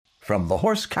from the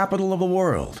horse capital of the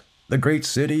world, the great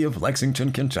city of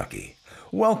Lexington, Kentucky.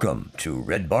 Welcome to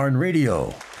Red Barn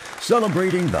Radio,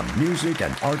 celebrating the music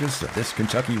and artists of this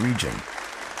Kentucky region.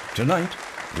 Tonight,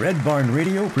 Red Barn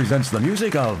Radio presents the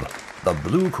music of the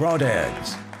Blue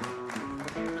Crawdads.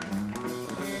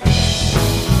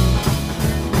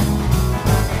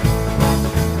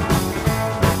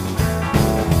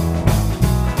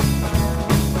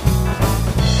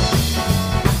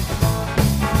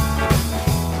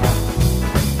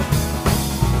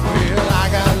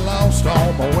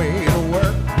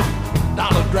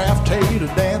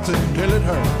 Dancing till it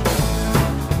hurt.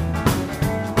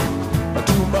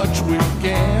 Too much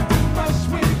weekend.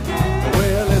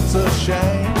 Well, it's a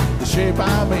shame the shape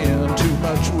I'm in. Too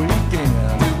much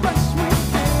weekend.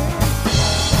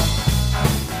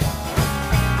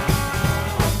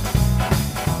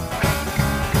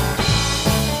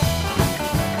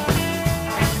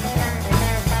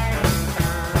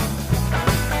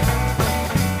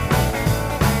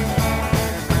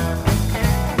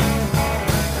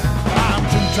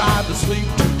 Tried to sleep,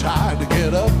 too tired to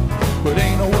get up, but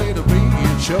ain't no way to be,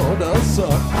 it sure does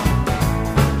suck.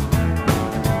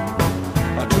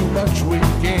 Too much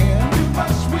weekend.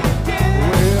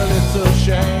 Well, it's a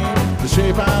shame the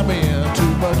shape I'm in.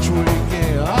 Too much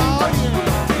weekend. Oh, yeah.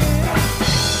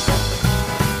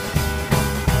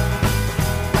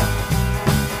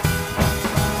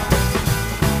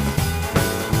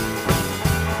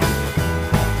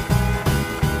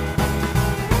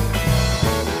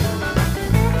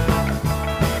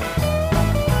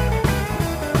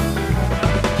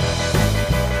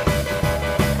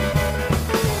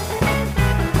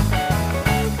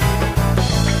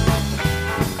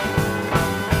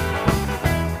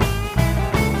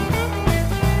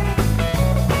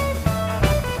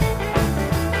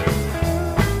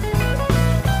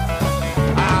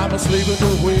 Asleep at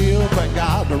the wheel, thank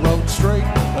God the road's straight.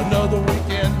 Another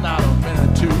weekend, not a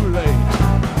minute too late.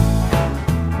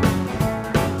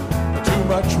 Too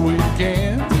much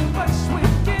weekend.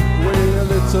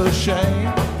 Well, it's a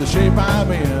shame the shape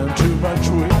I'm in. Too much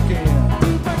weekend.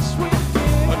 Too much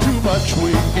weekend. Too much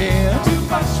weekend. Too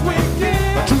much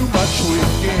weekend. Too much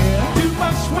weekend. Too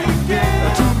much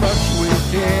weekend. Too much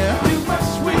weekend. Too much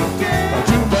weekend.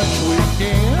 Too much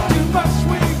weekend. Too much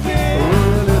weekend.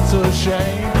 Well, it's a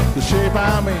shame the shape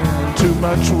I'm in. Too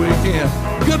much weekend.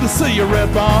 Good to see you,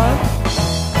 Red Barn.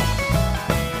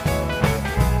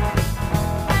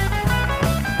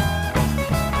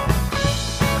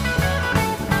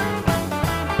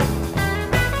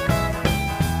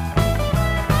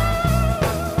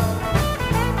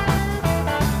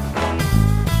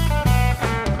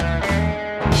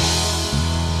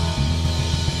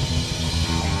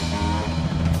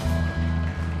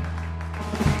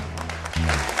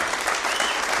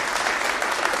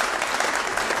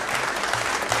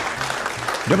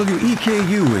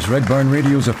 WEKU is Red Barn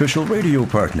Radio's official radio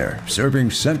partner, serving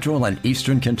Central and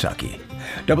Eastern Kentucky.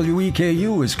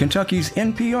 WEKU is Kentucky's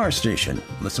NPR station.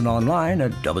 Listen online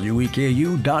at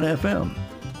weku.fm.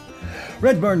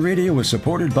 Red Barn Radio is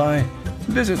supported by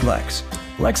Visit Lex,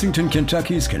 Lexington,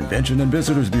 Kentucky's Convention and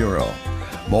Visitors Bureau.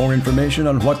 More information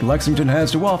on what Lexington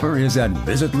has to offer is at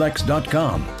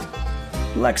visitlex.com.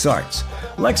 Lex Arts,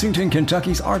 Lexington,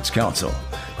 Kentucky's Arts Council,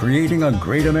 creating a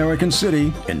great American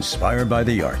city inspired by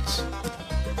the arts.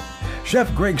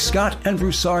 Chef Greg Scott and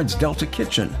Broussard's Delta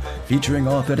Kitchen, featuring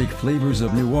authentic flavors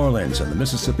of New Orleans and the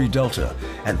Mississippi Delta,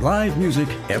 and live music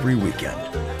every weekend.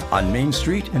 On Main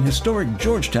Street in historic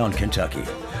Georgetown, Kentucky.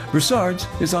 Broussard's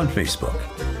is on Facebook.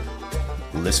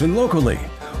 Listen locally,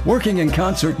 working in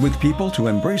concert with people to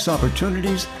embrace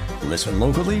opportunities, listen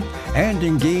locally, and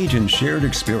engage in shared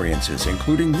experiences,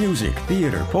 including music,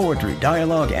 theater, poetry,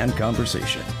 dialogue, and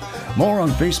conversation. More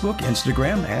on Facebook,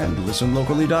 Instagram, and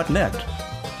listenlocally.net.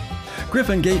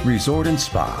 Griffin Gate Resort and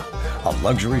Spa, a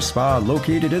luxury spa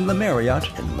located in the Marriott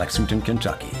in Lexington,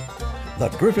 Kentucky. The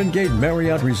Griffin Gate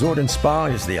Marriott Resort and Spa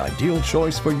is the ideal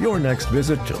choice for your next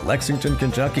visit to Lexington,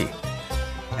 Kentucky.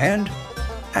 And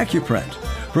Accuprint,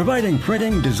 providing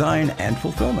printing, design, and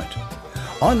fulfillment.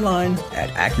 Online at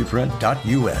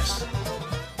accuprint.us.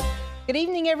 Good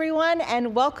evening, everyone,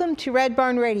 and welcome to Red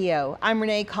Barn Radio. I'm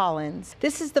Renee Collins.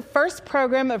 This is the first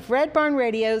program of Red Barn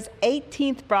Radio's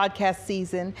 18th broadcast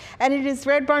season, and it is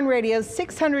Red Barn Radio's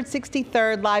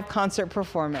 663rd live concert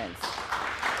performance.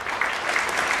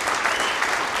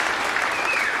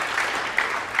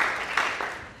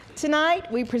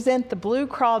 Tonight, we present the Blue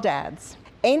Crawdads.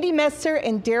 Andy Messer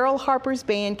and Daryl Harper's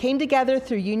band came together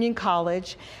through Union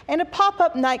College and a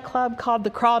pop-up nightclub called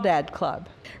the Crawdad Club.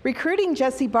 Recruiting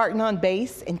Jesse Barton on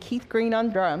bass and Keith Green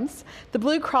on drums, the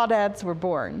Blue Crawdads were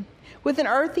born. with an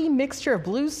earthy mixture of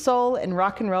blues, soul, and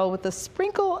rock and roll with a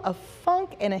sprinkle of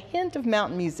funk and a hint of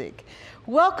mountain music.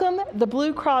 Welcome the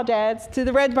Blue Crawdads to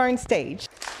the Red Barn stage.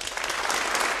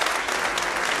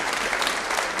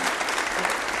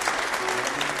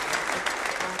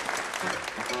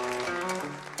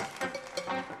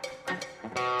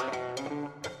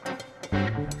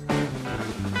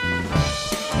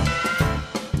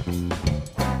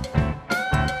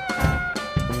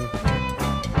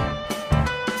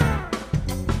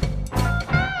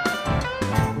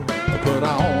 Put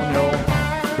on your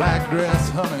black dress,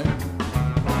 honey,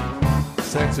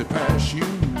 sexy pair of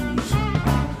shoes.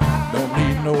 Don't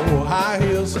need no high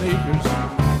heel sneakers,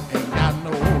 ain't got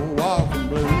no walking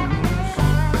blues.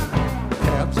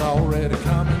 Cab's already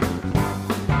coming,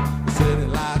 city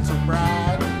lights are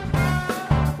bright.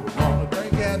 We're gonna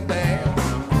drink and dance,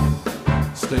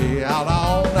 stay out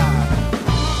all night.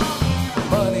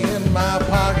 Money in my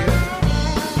pocket,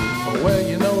 well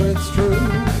you know it's true.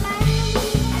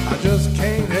 Just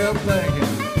can't help thinking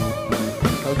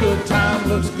a good time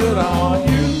looks good on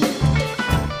you.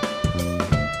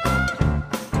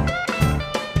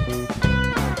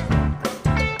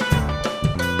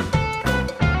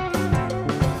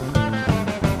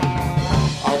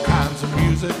 All kinds of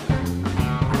music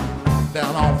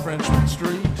down on Frenchman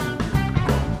Street.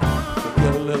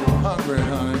 Get a little hungry,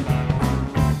 honey.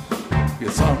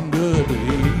 Get something good to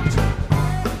eat.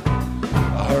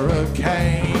 A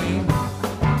hurricane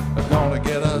gonna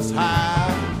get us high,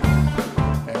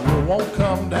 and we won't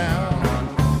come down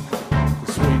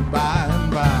the sweet by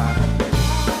and by.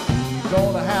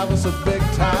 Gonna have us a big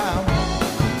time,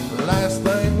 the last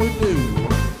thing we do.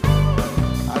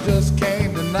 I just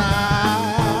can't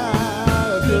deny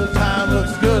a good time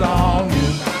looks good on you.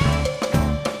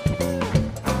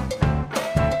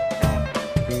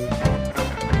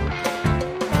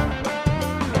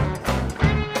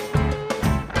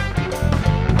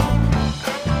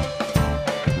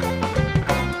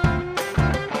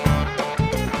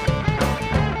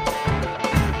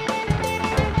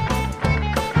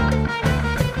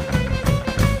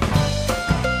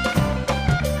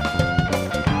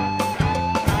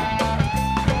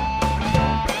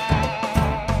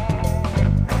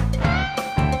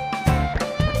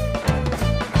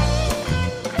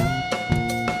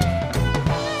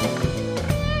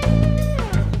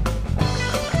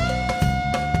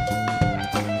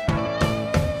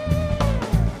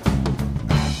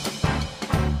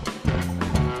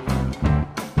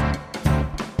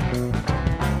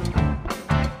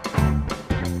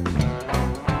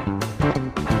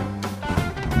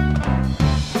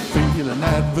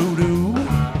 That voodoo,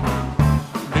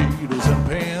 needles and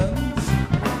pins,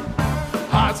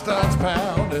 heart starts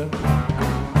pounding,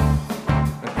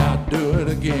 and I do it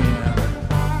again.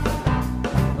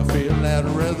 I feel that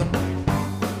rhythm,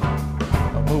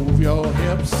 I move your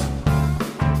hips,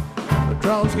 the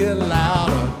drums get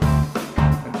louder,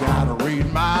 I gotta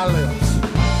read my lips.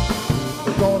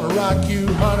 We're gonna rock you,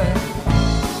 honey,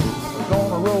 we're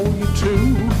gonna roll you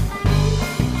too.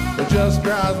 It just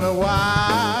drives me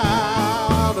wild.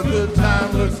 A good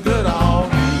time looks good on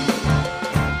you.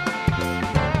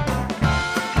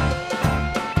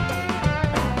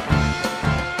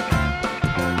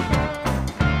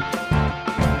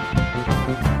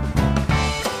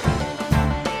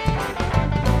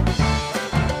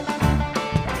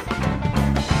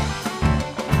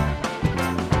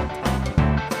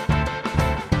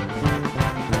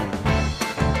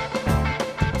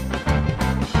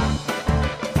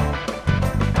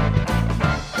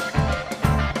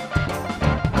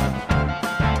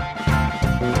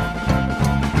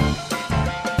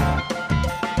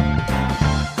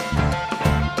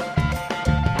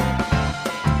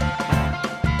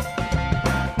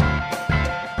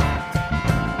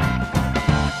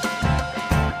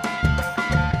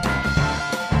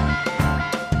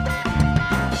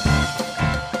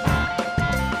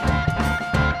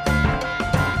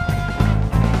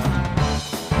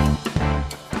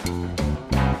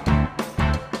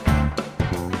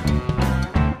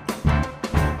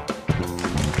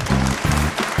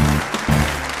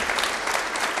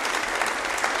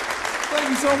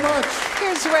 So much.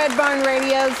 Here's Red Barn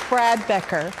Radio's Brad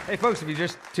Becker. Hey folks, if you're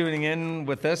just tuning in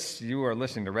with us, you are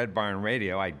listening to Red Barn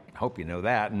Radio. I hope you know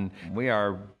that. And we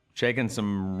are shaking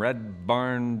some Red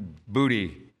Barn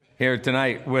booty here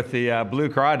tonight with the Blue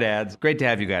Crawdads. Great to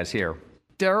have you guys here.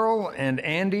 Daryl and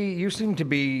Andy, you seem to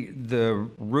be the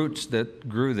roots that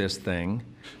grew this thing.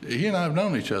 He and I have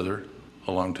known each other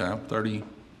a long time,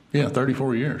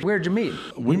 34 years. Where'd you meet?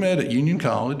 We met at Union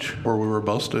College, where we were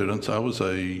both students. I was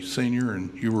a senior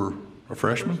and you were a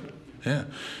freshman. Yeah.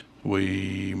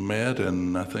 We met,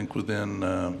 and I think within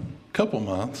couple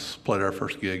months, played our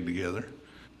first gig together.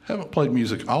 Haven't played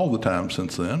music all the time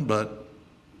since then, but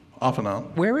off and on.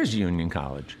 Where is Union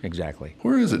College exactly?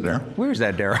 Where is it, Darryl? Where is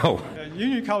that, Darryl?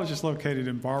 Union College is located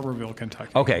in Barberville,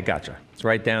 Kentucky. Okay, gotcha. It's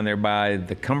right down there by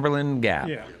the Cumberland Gap.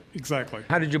 Yeah, exactly.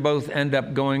 How did you both end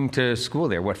up going to school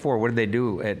there? What for? What did they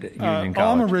do at Union College?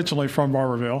 I'm originally from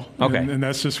Barberville. Okay. And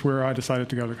that's just where I decided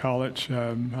to go to college.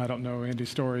 I don't know Andy's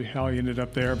story, how he ended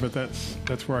up there, but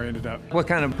that's where I ended up. What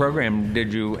kind of program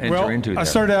did you enter into there? I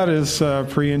started out as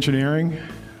pre-engineering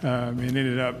and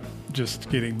ended up just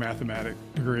getting mathematics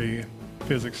degree,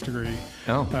 physics degree.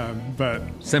 Oh. But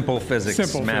simple physics,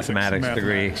 mathematics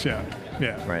degree.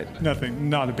 Yeah. Right. Nothing,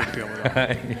 not a big deal at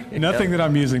all. Nothing that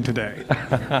I'm using today.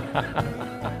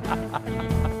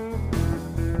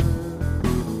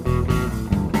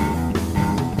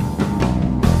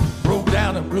 Broke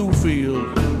down in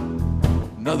Bluefield,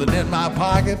 nothing in my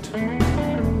pocket.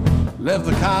 Left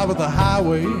the car with the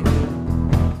highway,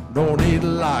 no need to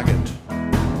lock it.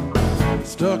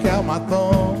 Stuck out my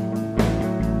thumb,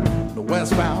 the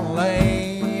westbound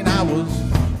lane. I was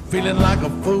feeling like a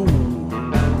fool,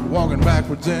 walking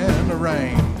backwards in the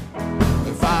rain.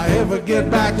 If I ever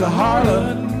get back to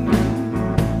Harlan,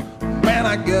 man,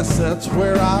 I guess that's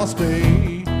where I'll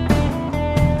stay.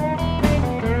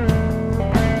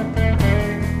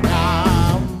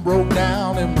 I'm broke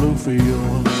down in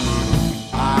Bluefield,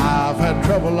 I've had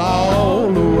trouble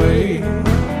all the way.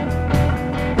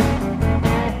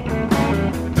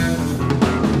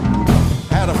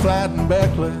 Had a flat in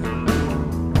Beckley,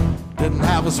 didn't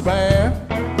have a spare.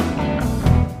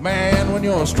 Man, when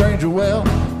you're a stranger, well,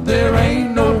 there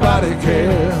ain't nobody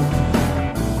care.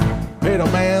 Paid a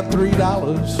man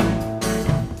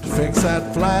 $3 to fix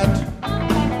that flat.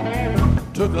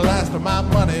 Took the last of my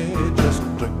money just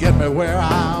to get me where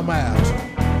I'm at.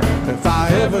 If I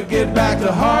ever get back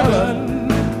to Harlan,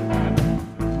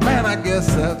 man, I guess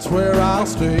that's where I'll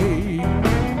stay.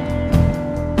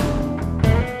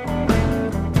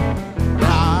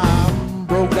 I'm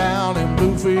broke down in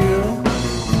Bluefield,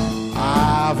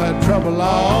 I've had trouble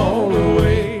all the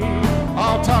way.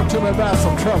 Oh, talk to me about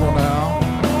some trouble now.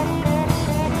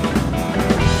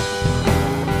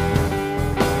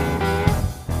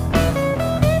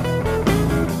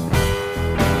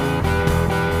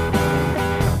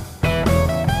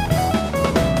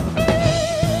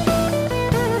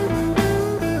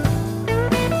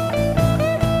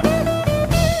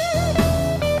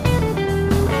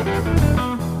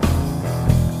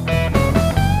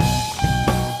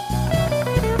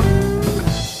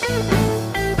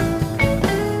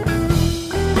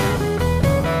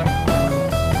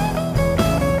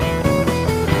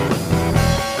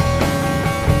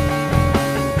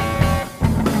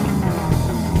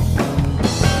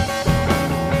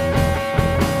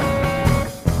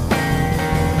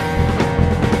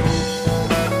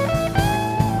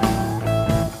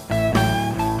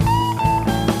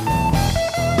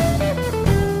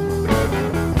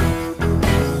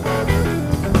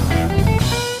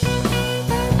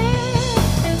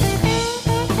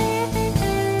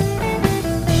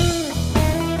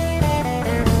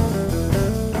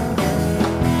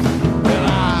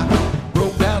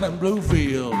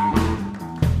 Bluefield,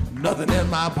 nothing in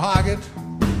my pocket.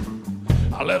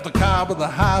 I left the car by the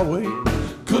highway,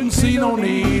 couldn't see no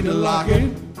need to lock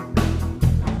it.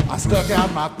 I stuck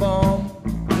out my thumb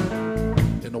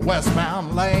in the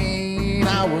westbound lane.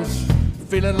 I was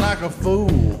feeling like a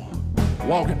fool,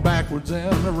 walking backwards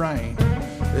in the rain.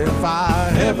 If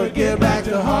I ever get back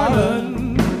to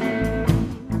Harlan,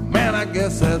 man, I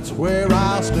guess that's where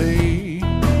I'll stay.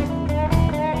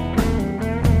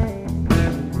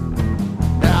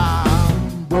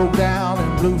 Broke down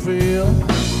in Bluefield,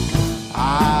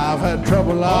 I've had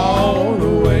trouble all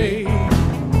the way.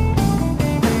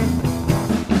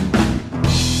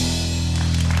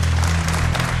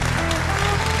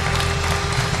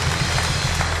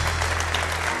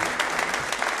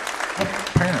 My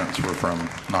parents were from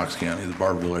Knox County, the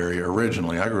Barberville area.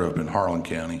 Originally, I grew up in Harlan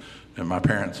County, and my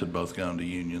parents had both gone to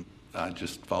Union. I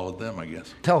just followed them, I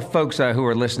guess. Tell folks who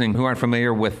are listening who aren't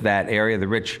familiar with that area, the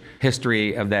rich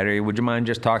history of that area, would you mind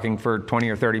just talking for 20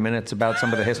 or 30 minutes about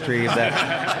some of the history of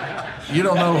that? You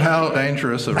don't know how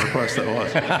dangerous a request that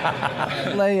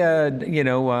was. Lay a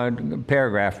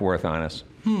paragraph worth on us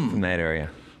from that area.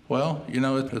 Well,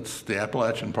 it's the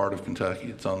Appalachian part of Kentucky.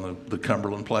 It's on the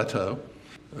Cumberland Plateau.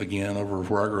 Again, over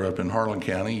where I grew up in Harlan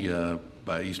County,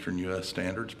 by eastern U.S.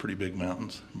 standards, pretty big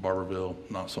mountains. Barberville,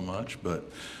 not so much,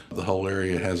 but the whole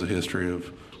area has a history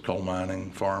of coal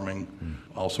mining, farming,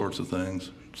 all sorts of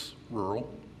things. It's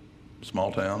rural,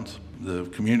 small towns. The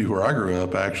community where I grew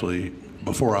up, actually,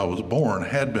 before I was born,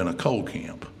 had been a coal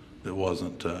camp. It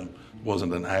wasn't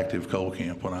wasn't an active coal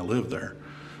camp when I lived there.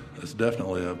 It's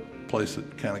definitely a place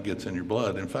that kind of gets in your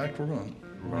blood. In fact, we're going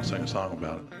to sing a song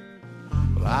about it.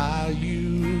 Well, I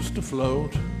used to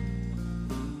float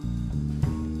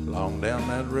along down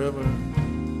that river.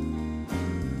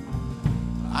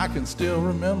 I can still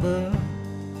remember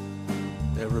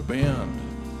every bend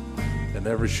and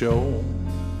every shoal.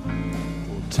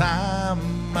 Well, time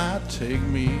might take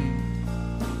me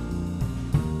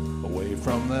away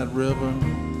from that river,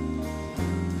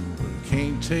 but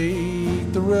can't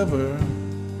take the river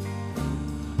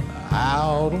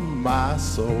out of my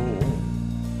soul.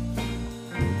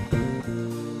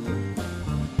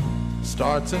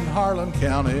 Starts in Harlan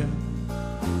County,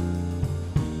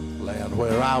 land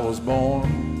where I was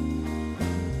born.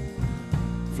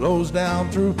 Flows down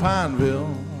through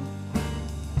Pineville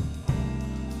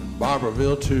and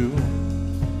Barberville too.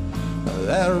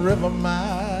 That river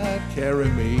might carry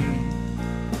me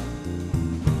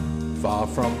far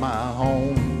from my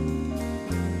home.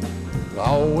 It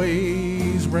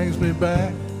always brings me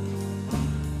back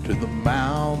to the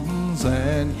mountains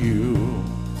and you.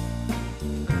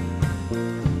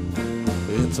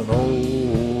 It's an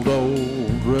old,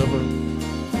 old river.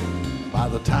 By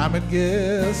the time it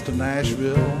gets to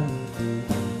Nashville,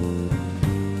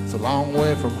 it's a long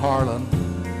way from Harlan,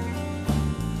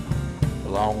 a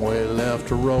long way left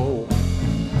to roll.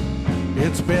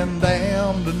 It's been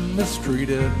damned and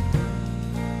mistreated,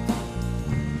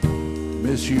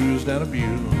 misused and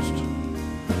abused.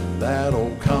 That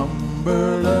old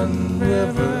Cumberland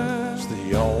River's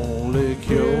the only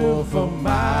cure for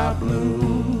my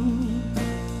blues.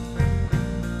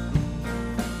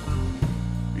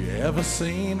 Ever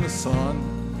seen the sun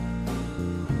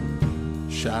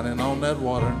shining on that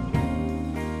water?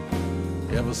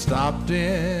 Ever stopped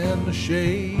in the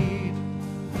shade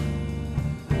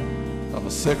of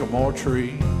a sycamore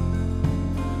tree?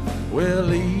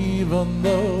 Well, even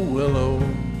the willows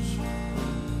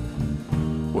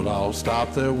would all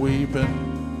stop their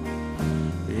weeping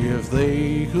if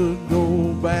they could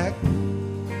go back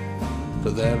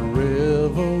to that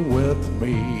river with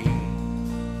me.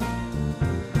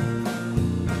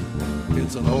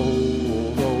 It's an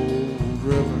old, old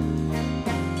river.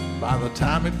 By the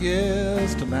time it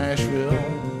gets to Nashville,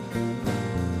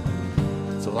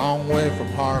 it's a long way from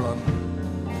Harlan,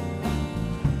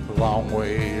 a long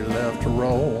way left to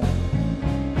roll.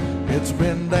 It's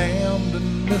been damned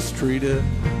and mistreated,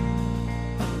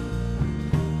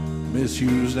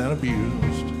 misused and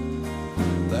abused.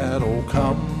 That old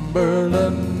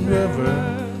Cumberland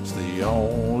River's the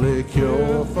only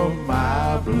cure for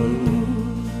my blues.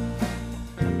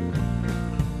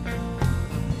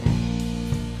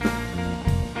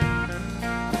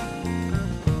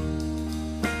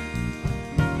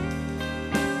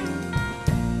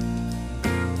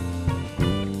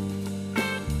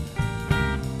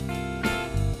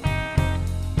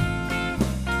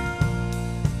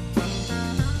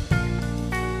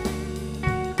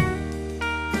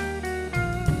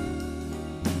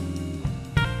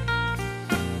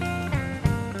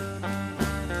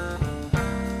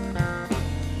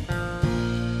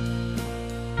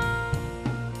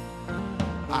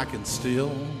 I can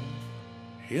still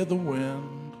hear the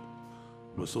wind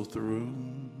whistle through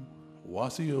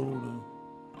Wassiola.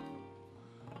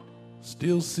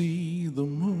 Still see the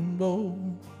moon bow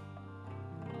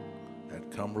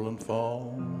at Cumberland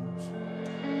Falls.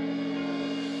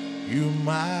 You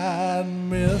might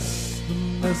miss the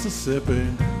Mississippi,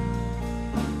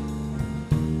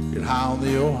 get high on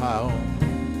the Ohio.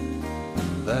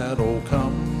 That old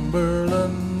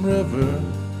Cumberland River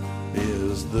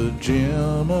is the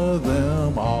gem of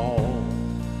them all.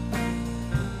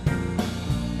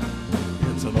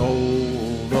 It's an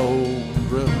old,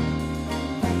 old river.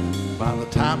 By the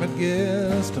time it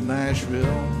gets to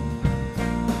Nashville,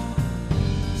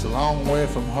 it's a long way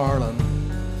from Harlan,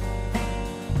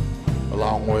 a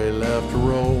long way left to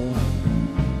roll.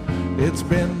 It's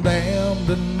been damned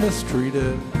and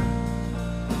mistreated,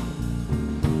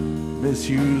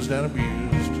 misused and abused.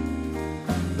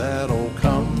 That old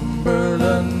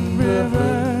Cumberland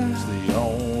River's the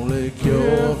only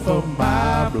cure for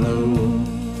my blues.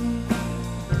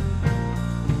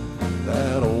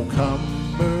 That old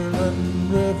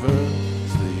Cumberland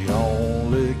River's the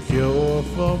only cure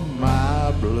for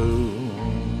my blues.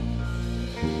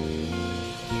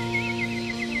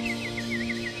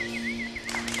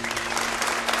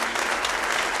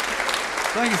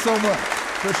 Thank you so much.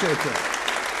 Appreciate that.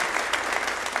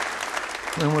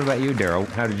 And what about you, Daryl?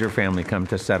 How did your family come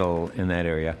to settle in that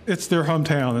area? It's their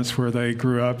hometown. It's where they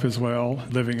grew up as well,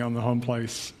 living on the home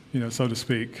place, so to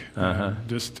speak.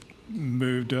 Just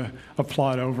moved a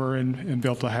plot over and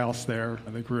built a house there.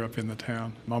 They grew up in the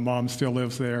town. My mom still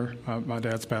lives there. My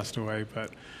dad's passed away,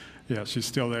 but yeah, she's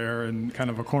still there and kind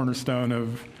of a cornerstone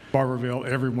of Barberville.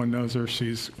 Everyone knows her.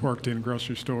 She's worked in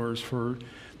grocery stores for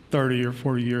 30 or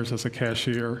 40 years as a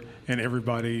cashier, and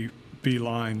everybody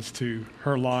beelines to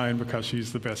her line because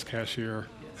she's the best cashier,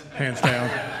 hands down.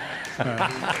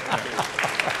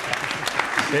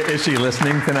 Is she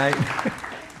listening tonight?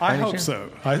 I hope so.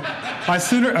 I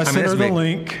sent her the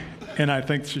link, and I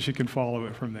think she can follow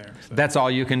it from there. So. That's all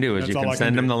you can do is you can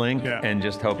send them the link and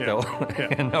just hope they'll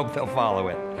follow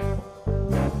it.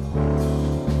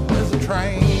 There's a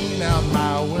train out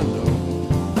my window.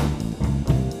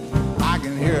 I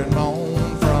can hear it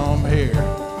moan from here.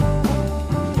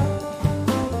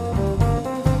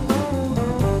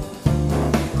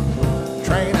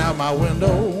 Train out my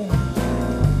window.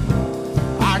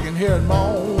 I can hear it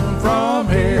moan from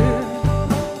here.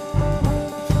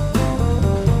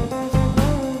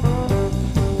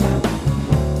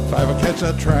 If I ever catch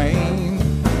a train,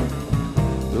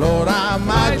 Lord, I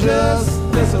might just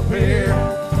disappear.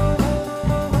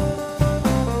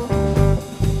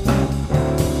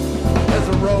 There's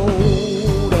a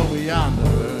road over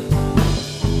yonder,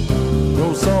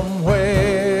 go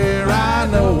somewhere I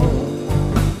know.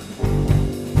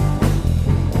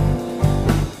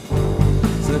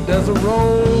 Said there's a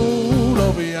road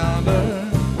over yonder,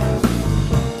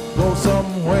 go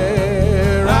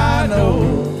somewhere I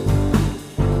know.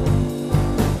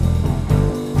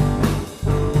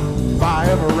 If I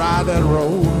ever ride that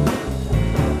road,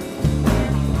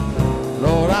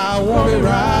 Lord, I won't be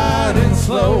riding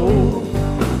slow.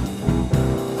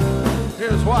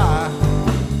 Here's why.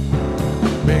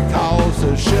 Because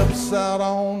there's ships out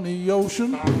on the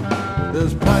ocean,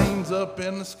 there's planes up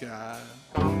in the sky.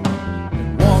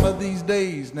 And one of these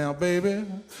days now, baby,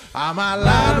 I might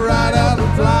light right out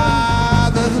and fly.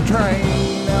 There's a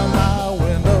train out my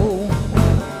window,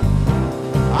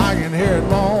 I can hear it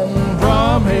moan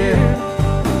from here.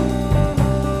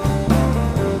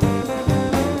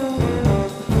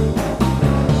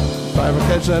 If I ever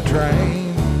catch that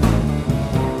train,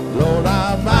 Lord,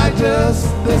 I might just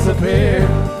disappear.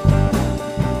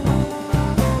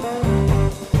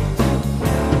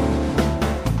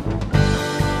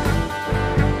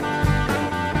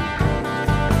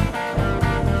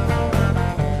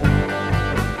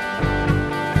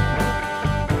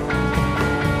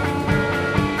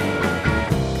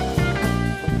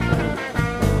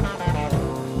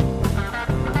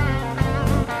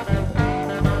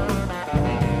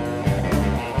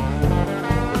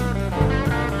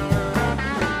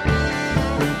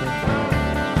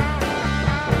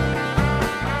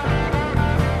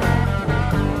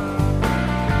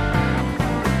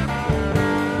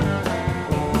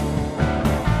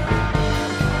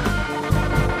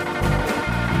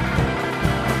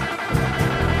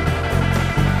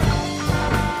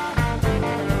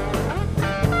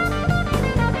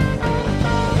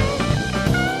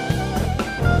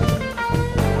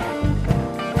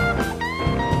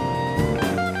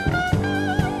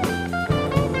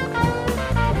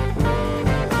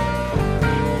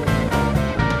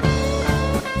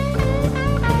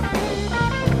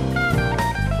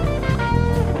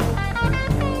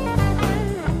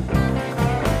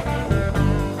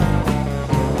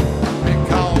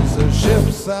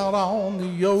 Out on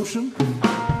the ocean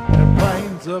and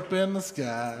planes up in the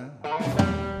sky.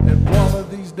 And one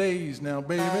of these days now,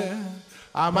 baby,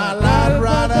 I might light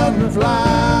right up and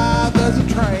fly. There's a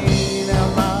train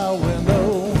out my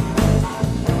window,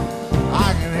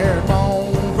 I can hear it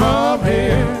moan from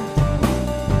here.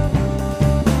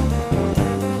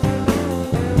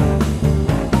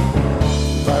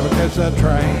 If I ever catch that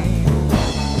train,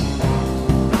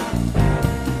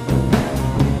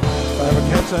 if I ever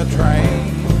catch that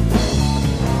train,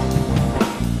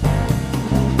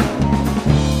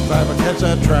 if I ever catch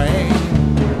that train,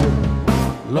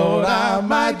 Lord, I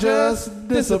might just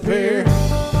disappear.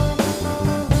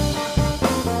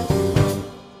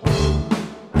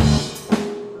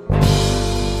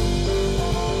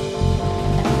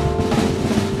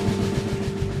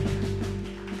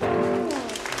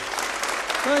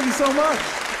 Thank you so much.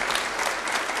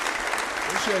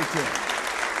 Appreciate it.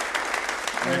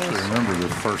 I actually remember the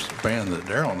first band that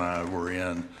Daryl and I were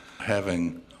in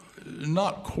having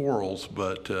not quarrels,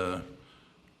 but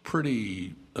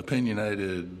pretty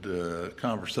opinionated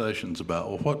conversations about,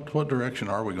 well, what direction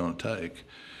are we going to take?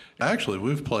 Actually,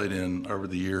 we've played in, over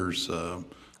the years,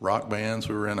 rock bands.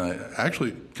 We were in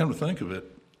actually, come to think of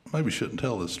it, maybe shouldn't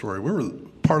tell this story. We were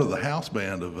part of the house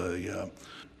band of a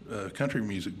country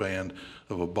music band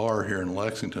of a bar here in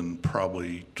Lexington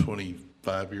probably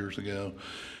 25 years ago.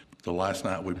 The last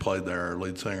night we played there, our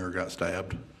lead singer got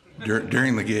stabbed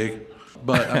during the gig.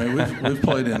 But I mean, we've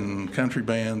played in country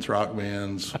bands, rock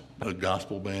bands, a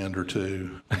gospel band or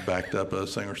two. Backed up a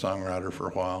singer-songwriter for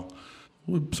a while.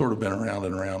 We've sort of been around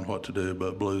and around what to do,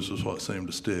 but blues is what seemed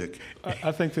to stick.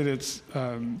 I think that it's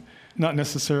not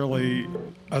necessarily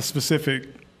a specific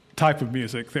type of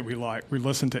music that we like. We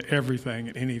listen to everything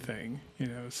and anything, you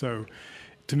know. So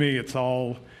to me, it's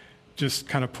all just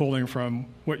kind of pulling from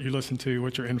what you listen to,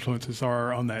 what your influences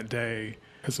are on that day,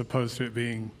 as opposed to it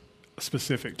being a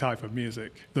specific type of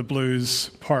music. The blues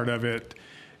part of it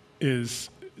is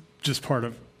just part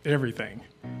of everything.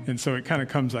 And so it kind of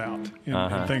comes out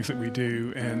in things that we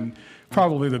do. And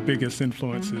probably the biggest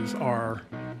influences are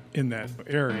in that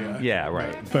area. Yeah,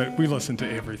 right. But we listen to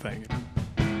everything.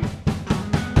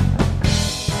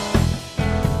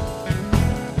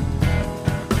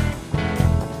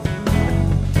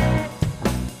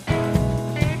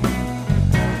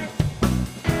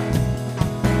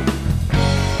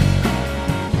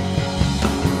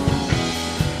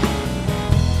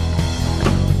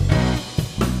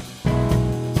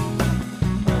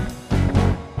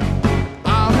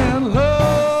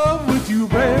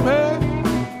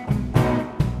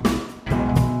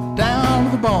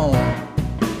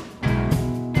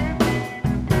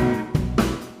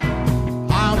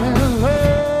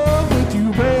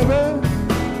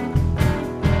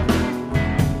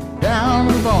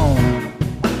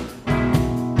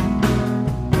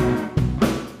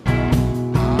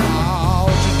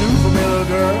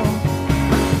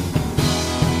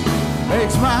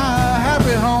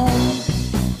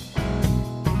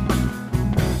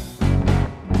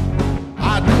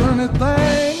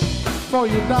 For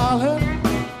you, darling,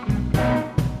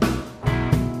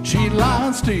 cheat, lie,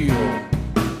 and steal.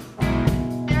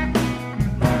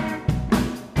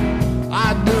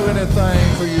 I'd do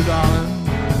anything for you, darling.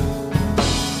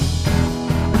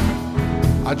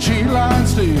 I'd cheat, lie, and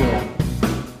steal.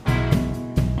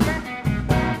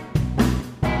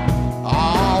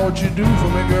 Oh, what you do for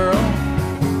me, girl?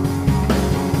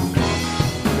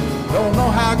 Don't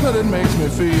know how good it makes me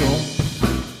feel.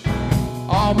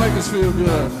 Oh, make us feel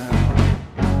good, man.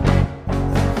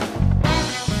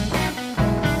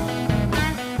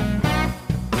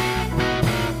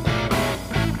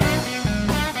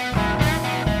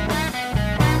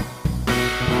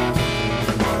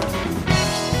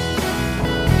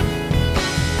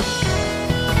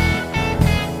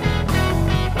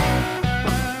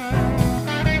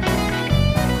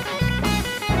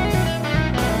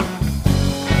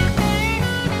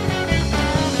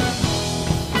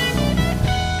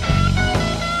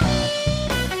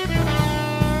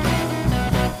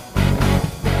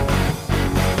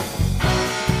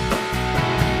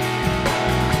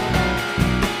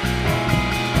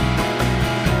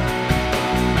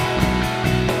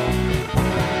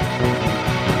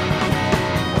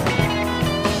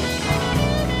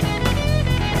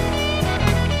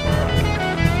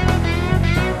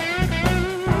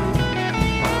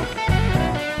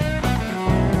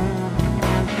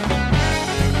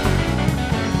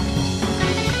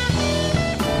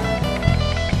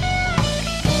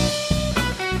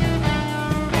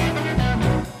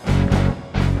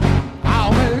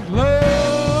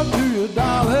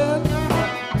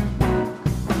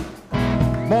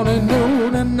 Morning,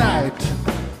 noon, and night.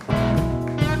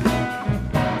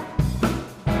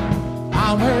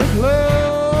 I'll make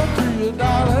love to you,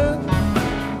 darling.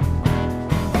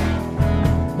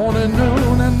 Morning,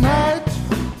 noon, and night.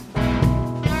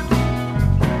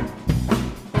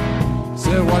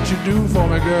 Say what you do for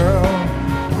me, girl.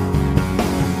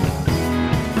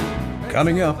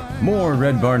 Coming up, more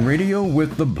Red Barn Radio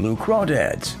with the Blue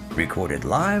Crawdads, recorded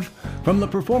live from the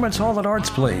Performance Hall at Arts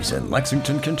Place in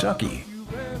Lexington, Kentucky.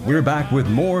 We're back with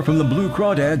more from the Blue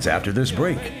Crawdads after this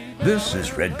break. This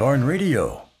is Red Barn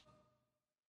Radio.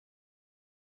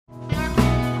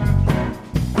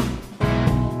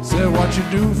 Say what you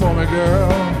do for me, girl.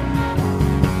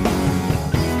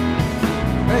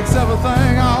 Makes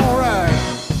everything all right.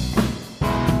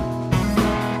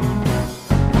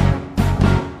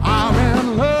 I'm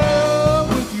in love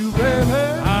with you, baby.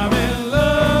 I'm in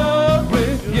love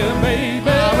with you, baby.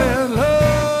 I'm in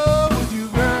love with you,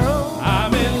 girl.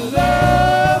 I'm in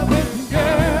love with you,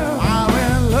 girl. I'm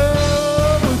in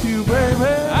love with you, baby.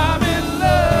 I'm in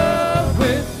love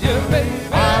with you, baby.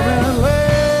 I'm in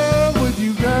love with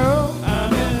you, girl.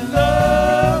 I'm in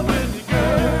love with you,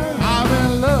 girl. I'm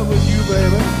in love with you,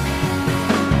 baby.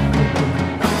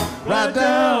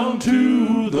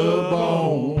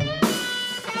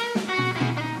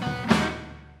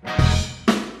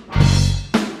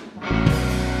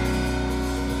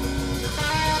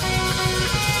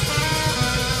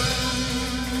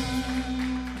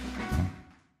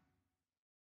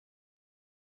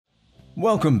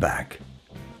 Welcome back.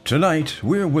 Tonight,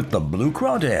 we're with the Blue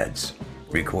Crawdads,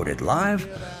 recorded live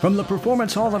from the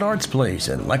Performance Hall at Arts Place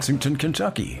in Lexington,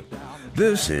 Kentucky.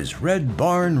 This is Red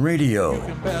Barn Radio. You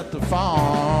can bet the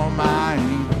farm I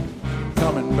ain't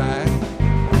coming back.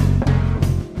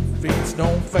 Feet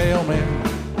don't fail me.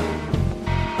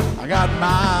 I got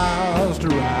miles to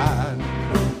ride.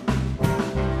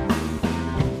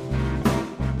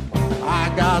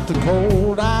 I got the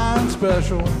cold iron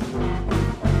special.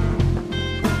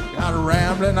 Got a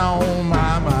rambling on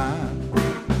my mind.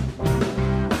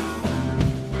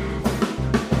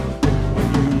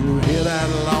 When you hear that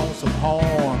lonesome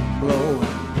horn blowing,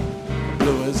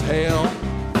 blue as hell,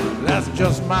 that's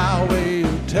just my way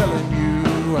of telling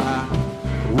you I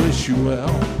wish you well.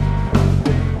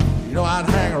 You know I'd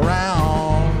hang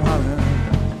around,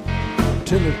 honey,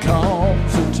 till it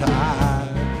comes the tide.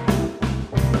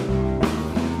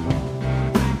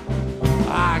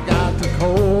 I got the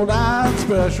cold iron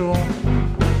special,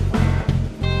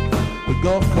 the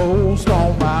Gulf Coast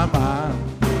on my mind.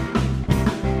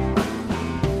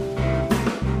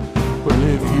 Well,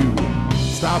 if you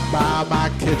stop by my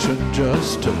kitchen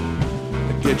just to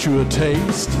get you a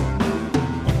taste,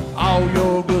 all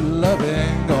your good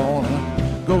loving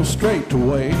gonna go straight to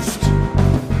waste.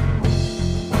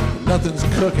 Nothing's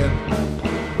cooking,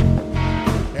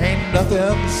 ain't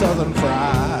nothing southern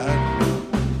fried.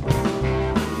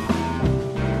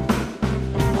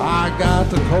 I got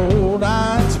the cold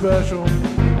iron special,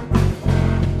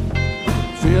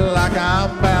 feel like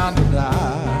I'm bound to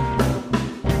die.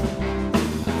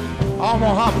 I'm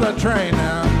gonna hop that train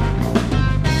now.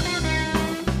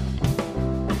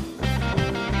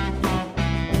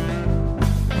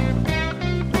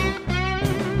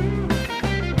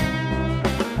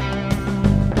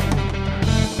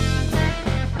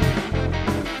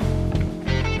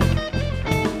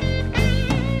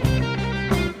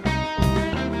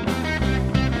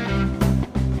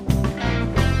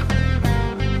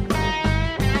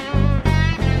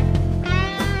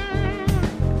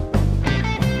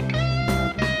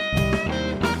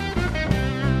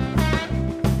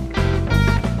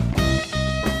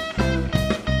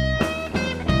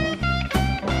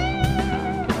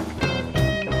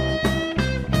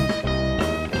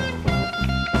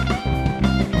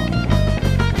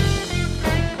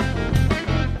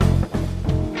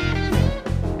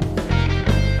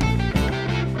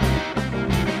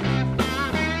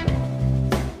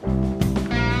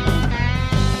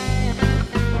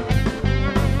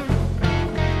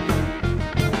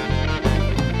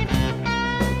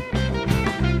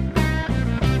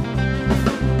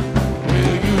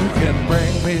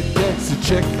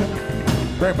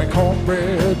 Chicken, bring me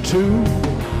cornbread too.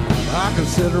 I can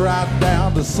sit right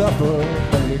down to supper,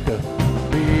 make a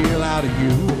meal out of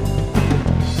you.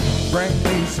 Bring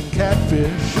me some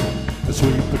catfish, a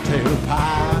sweet potato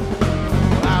pie.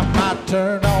 I might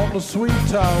turn on the sweet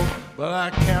talk, but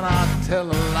I cannot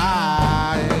tell a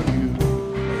lie. And you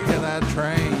hear that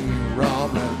train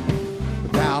rumbling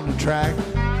down the track.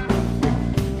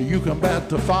 You can bet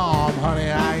the farm, honey,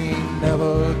 I ain't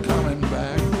never coming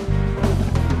back.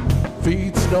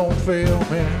 Feet don't fail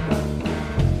me,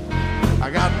 I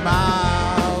got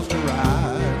miles to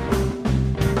ride.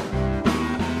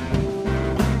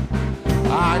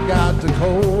 I got the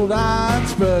cold iron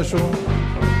special,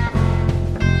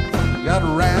 got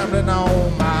a rambling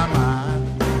on my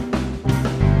mind.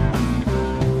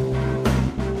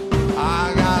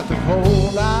 I got the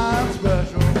cold iron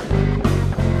special,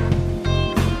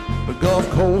 the Gulf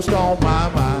Coast on my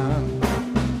mind.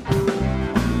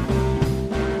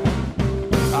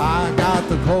 I got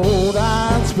the cold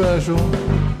iron special,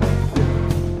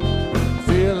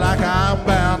 feel like I'm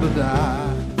bound to die.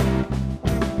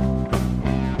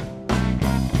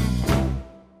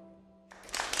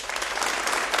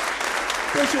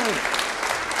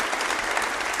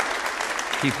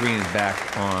 Keith Green is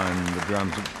back on the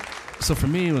drums. So for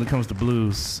me, when it comes to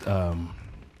blues,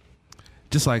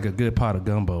 just like a good pot of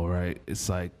gumbo, right? It's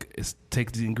like, it's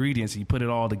take the ingredients and you put it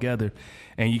all together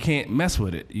and you can't mess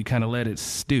with it. You kind of let it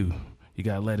stew. You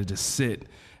got to let it just sit.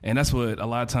 And that's what a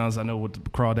lot of times I know with the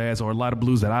Crawdads or a lot of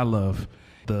blues that I love,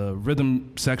 the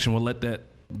rhythm section will let that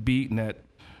beat and that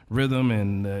rhythm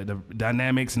and the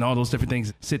dynamics and all those different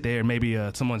things sit there. Maybe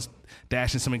someone's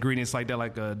dashing some ingredients like that,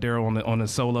 like Daryl on the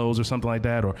solos or something like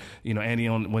that, or Andy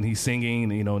when he's singing.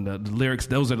 The lyrics,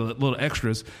 those are the little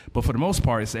extras. But for the most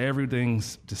part, it's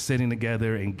everything's just sitting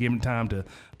together and giving time to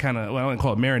kind of, well, I don't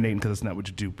call it marinating because it's not what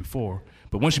you do before.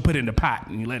 But once you put it in the pot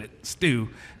and you let it stew,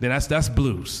 then that's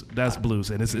blues. That's blues,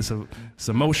 and it's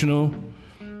emotional.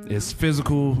 It's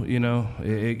physical, you know.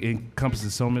 It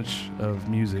encompasses so much of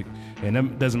music, and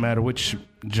it doesn't matter which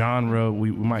genre we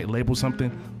might label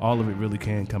something. All of it really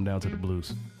can come down to the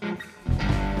blues.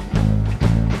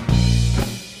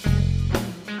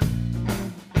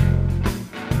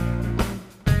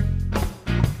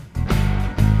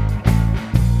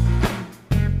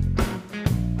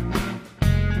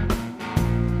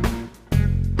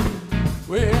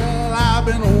 Well, I've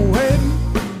been waiting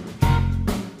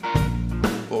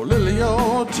for a little of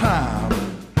your time.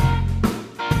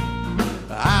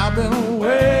 I've been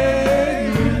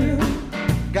waiting,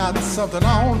 got something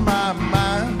on my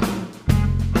mind.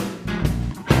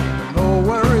 No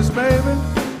worries, baby,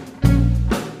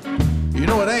 you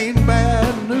know it ain't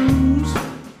bad news.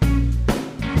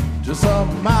 Just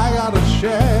something I gotta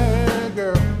share,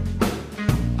 girl.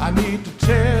 I need to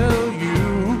tell you.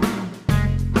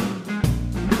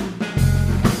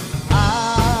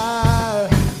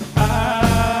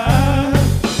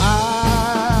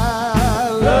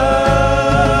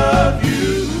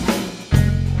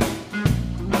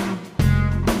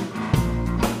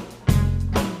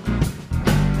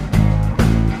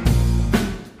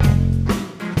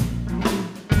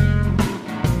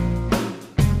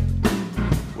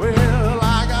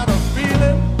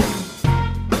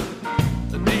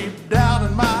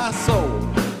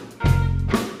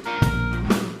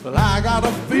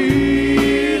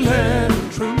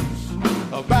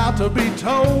 To be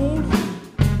told,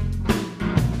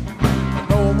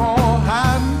 no more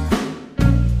hiding,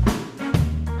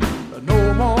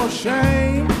 no more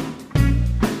shame.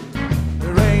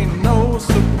 There ain't no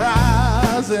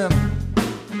surprising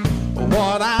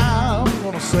what I'm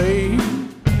gonna say.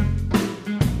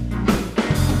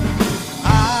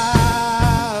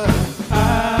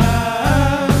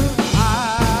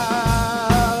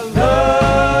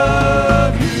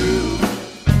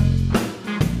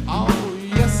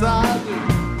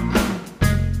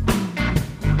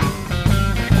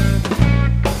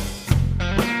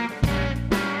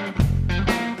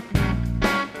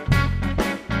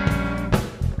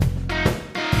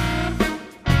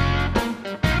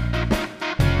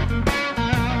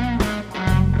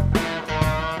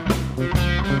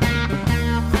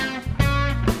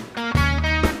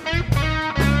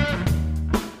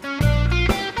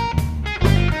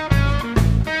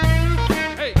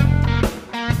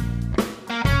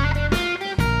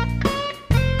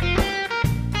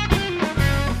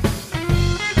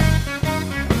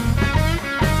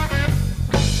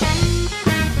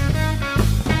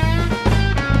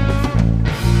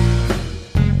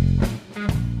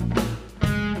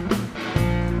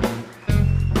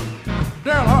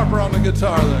 On the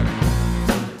guitar there.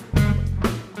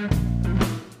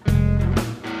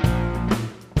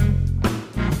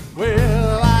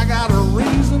 Well, I got a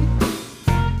reason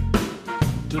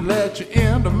to let you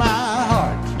into my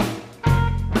heart.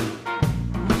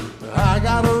 I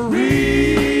got a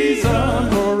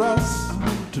reason for us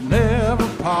to never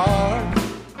part.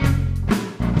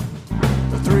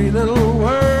 The three little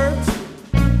words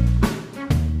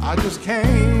I just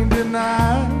can't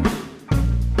deny.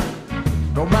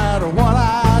 No matter what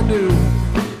I do,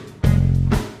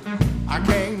 I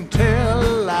can't tell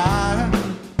a lie.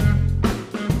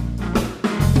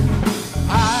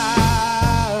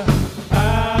 I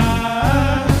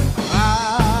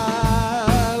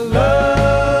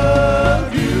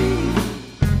love you.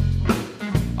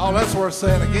 Oh, that's worth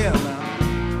saying again now.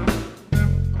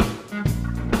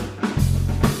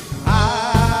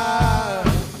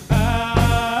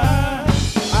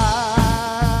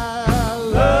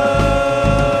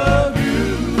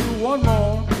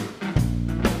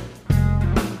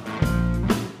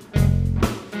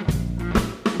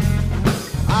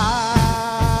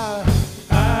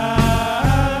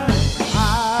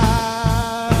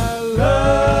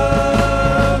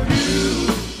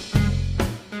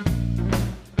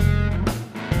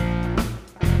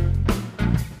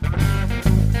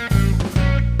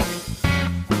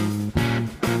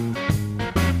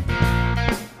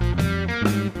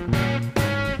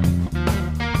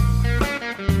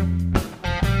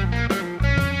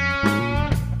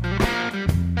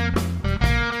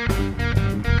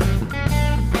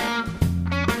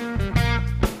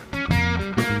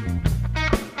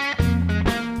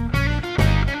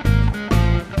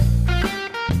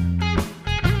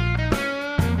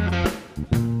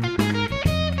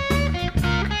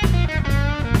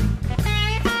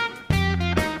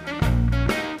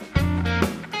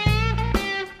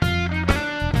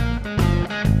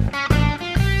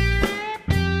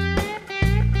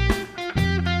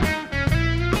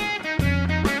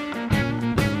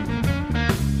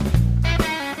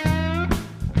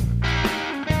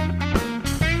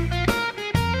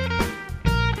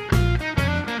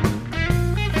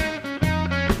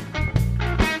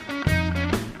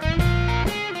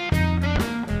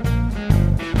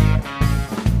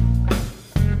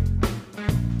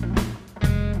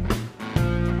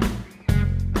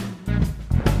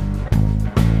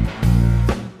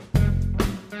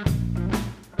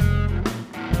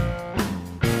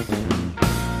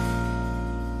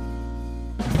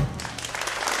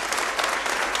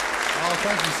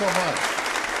 so much.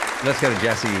 Let's go to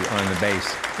Jesse on the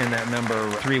bass. In that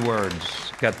number, 3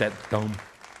 words. Got that dome.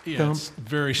 Yeah, it's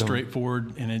very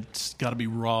straightforward, and it's got to be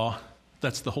raw.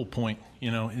 That's the whole point.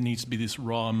 You know, it needs to be this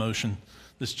raw emotion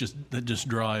that just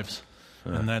drives,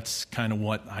 and that's kind of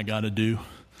what I got to do.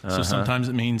 So sometimes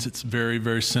it means it's very,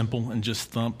 very simple and just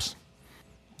thumps.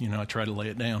 You know, I try to lay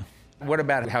it down. What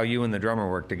about how you and the drummer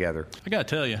work together? I got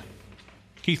to tell you,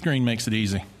 Keith Green makes it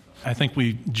easy. I think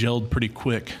we gelled pretty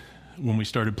quick when we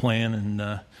started playing,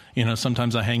 and you know,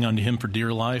 sometimes I hang on to him for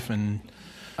dear life, and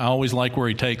I always like where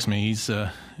he takes me. It's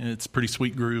a pretty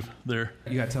sweet groove there.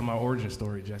 You got to tell my origin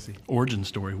story, Jesse. Origin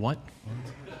story, what?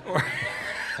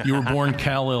 You were born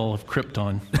Kal-El of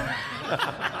Krypton.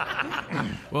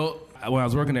 Well, when I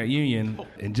was working at Union,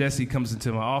 and Jesse comes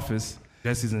into my office,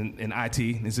 Jesse's in IT,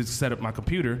 and he's just set up my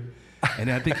computer, and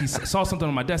then I think he saw something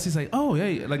on my desk. He's like, "Oh,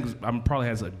 hey," like probably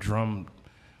has a drum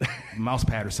mouse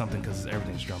pad or something because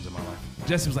everything's drums in my life.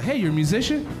 Jesse was like, "Hey, you're a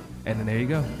musician?" And then there you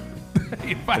go.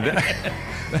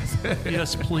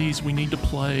 Yes, please, we need to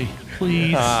play.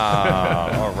 Please.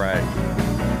 All right.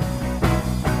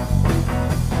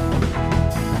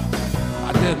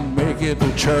 I didn't make it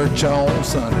to church on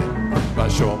Sunday, but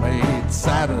sure made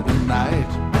Saturday night.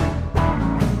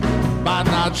 Might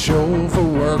not show for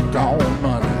work on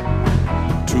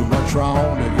Monday, too much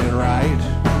wrong to get right.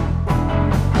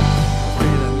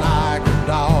 Feeling like a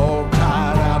dog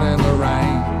tied out in the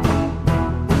rain.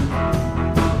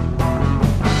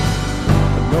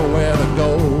 Nowhere to go,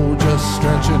 just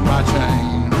stretching my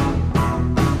chain.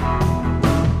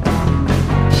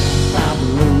 Bound to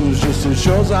lose just as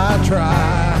sure as I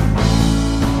try.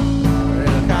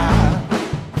 And I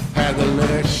had the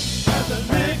lick. Had the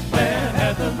lick man,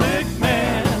 had the lick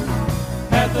man,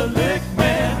 had the lick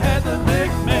man, had the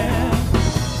lick man,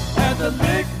 had the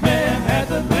lick man, had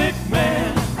the lick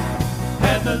man,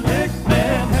 had the lick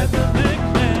man, had the lick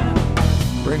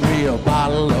man. Bring me a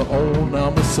bottle of old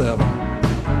number 7.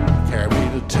 Carry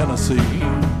me to Tennessee.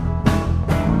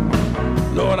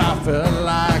 Lord, I felt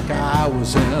like I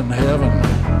was in heaven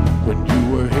when you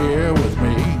were here with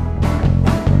me.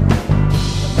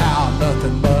 Now I'm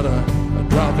nothing but a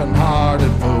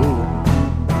drunken-hearted fool,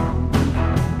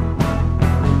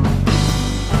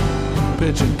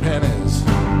 pitching pennies,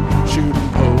 shooting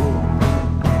pool.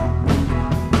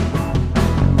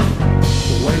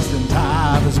 Wasting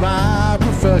time is my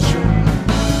profession.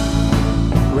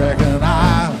 Reckon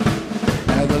I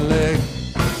had the lick.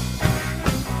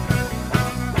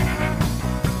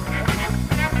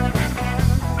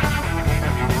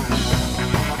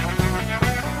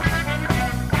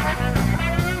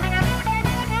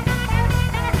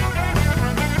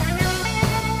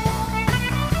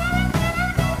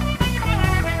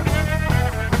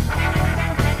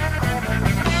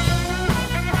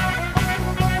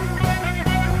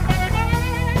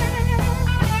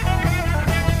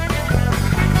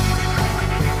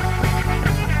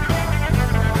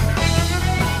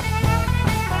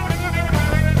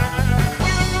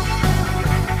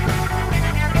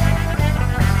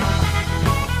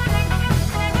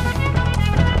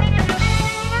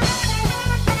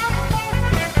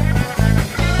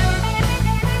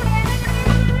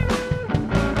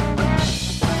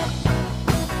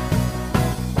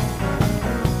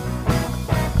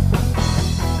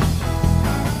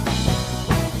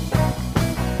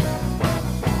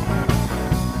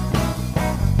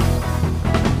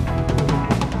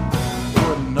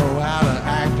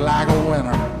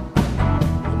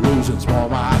 Losing's more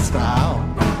my style.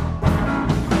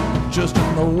 Just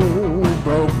an old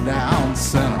broke down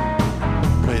sinner.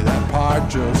 Play that part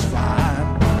just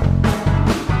fine.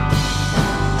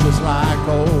 Just like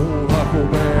old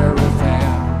Huckleberry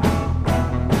Finn.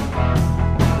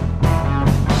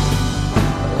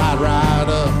 Light right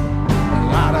up and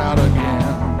light out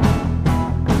again.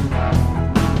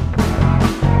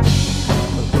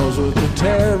 It goes with the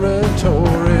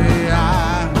territory.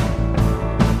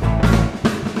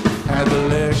 Had the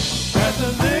lick. Had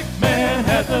the lick man,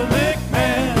 had the lick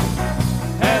man,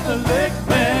 had the lick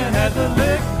man, had the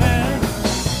lick man,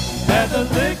 had the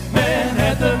lick man,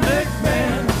 had the lick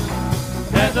man,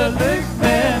 had the lick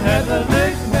man, had the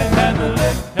lick man, had the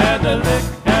lick, had the lick,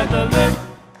 had the lick.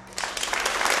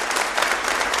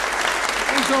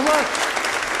 Thanks so much.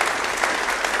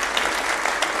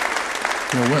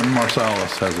 You know, Wynton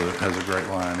Marsalis has a great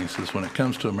line. He says, when it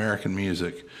comes to American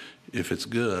music, if it's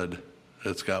good,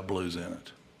 it's got blues in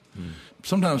it.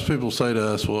 Sometimes people say to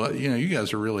us, well, you know, you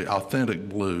guys are really authentic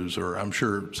blues, or I'm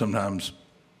sure sometimes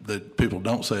that people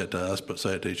don't say it to us but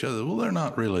say it to each other. Well, they're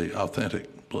not really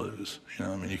authentic blues. You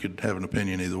know, I mean, you could have an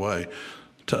opinion either way.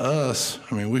 to us,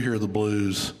 I mean, we hear the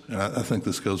blues, and I think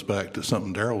this goes back to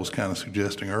something Daryl was kind of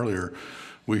suggesting earlier.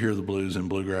 We hear the blues in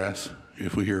bluegrass.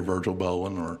 If we hear Virgil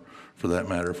Bowen, or for that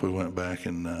matter, if we went back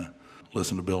and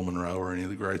listened to Bill Monroe or any of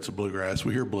the greats of bluegrass,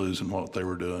 we hear blues in what they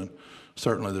were doing.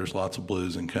 Certainly there's lots of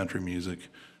blues in country music.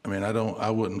 I mean,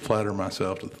 I wouldn't flatter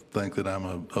myself to think that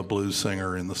I'm a blues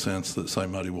singer in the sense that, say,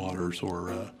 Muddy Waters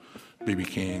or B.B.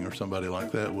 King or somebody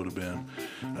like that would have been.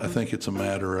 I think it's a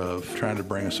matter of trying to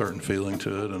bring a certain feeling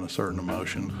to it and a certain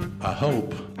emotion. I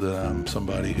hope that I'm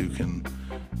somebody who can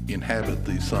inhabit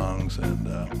these songs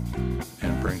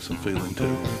and bring some feeling to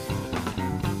it.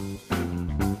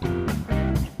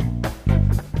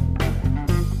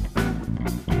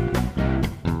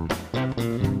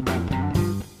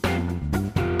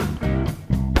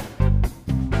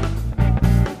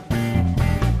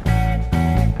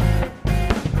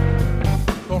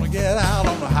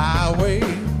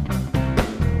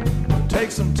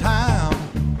 Some time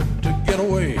to get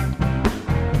away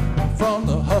from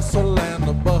the hustle and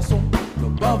the bustle, the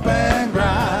bump and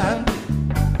grind.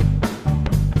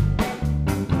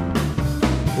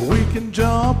 We can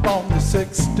jump on the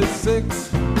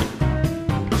 66,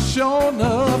 sure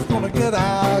enough gonna get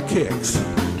our kicks.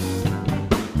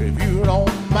 If you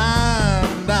don't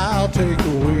mind, I'll take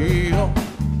the wheel,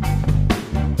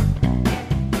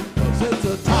 'cause it's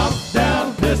a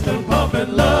top-down,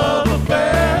 piston-pumping love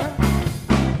affair.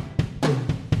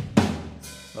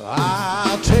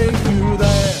 I'll take you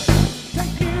there.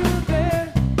 Take you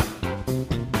there.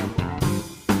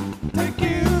 Take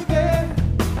you there.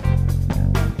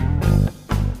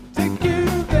 Take you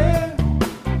there.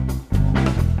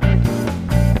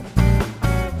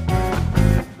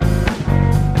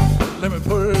 Let me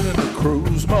put it in the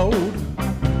cruise mode.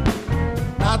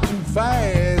 Not too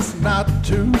fast, not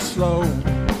too slow.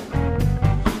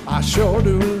 I sure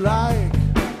do like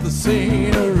the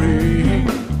scenery.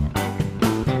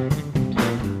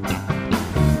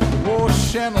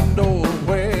 Shenandoah,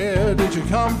 where did you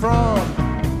come from?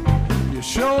 You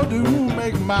sure do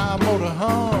make my motor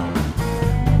hum.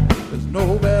 There's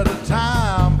no better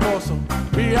time for some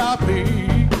VIP,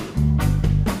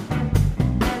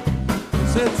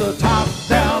 'cause it's a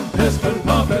top-down,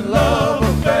 piston-pumping love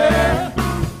affair.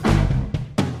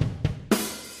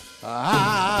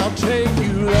 I'll take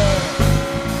you there.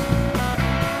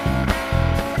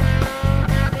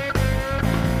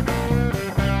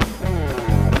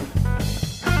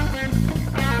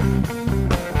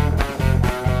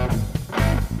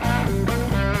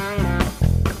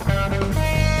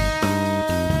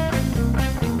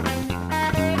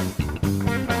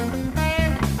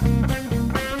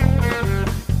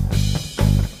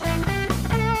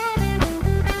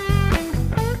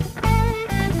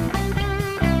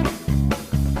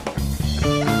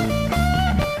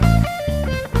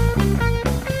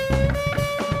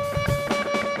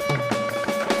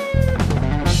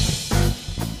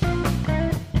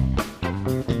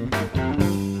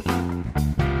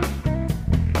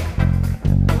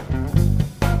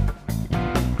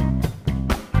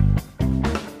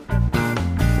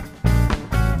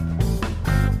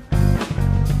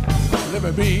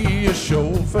 Be a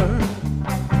chauffeur,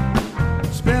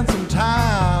 spend some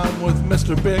time with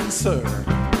Mr. Big Sur.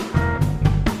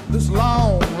 This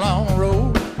long, long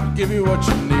road, give you what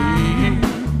you need.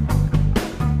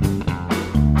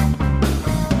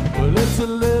 Well, it's a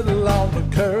little on the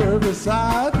curvy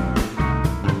side.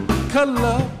 Cuddle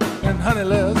up and honey,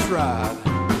 let's ride.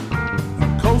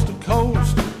 From coast to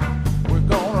coast, we're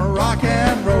gonna rock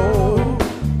and roll.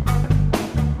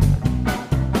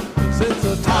 'Cause it's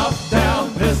a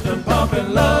top-down,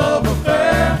 piston-pumping love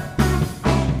affair.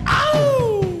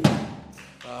 Ow!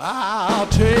 I'll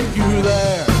take you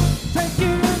there. Take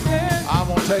you there. I'm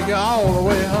gonna take you all the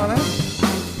way, honey.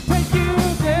 Take you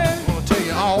there. I'm gonna take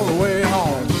you all the way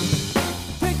home.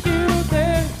 Take you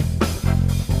there.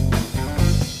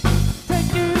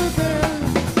 Take you there.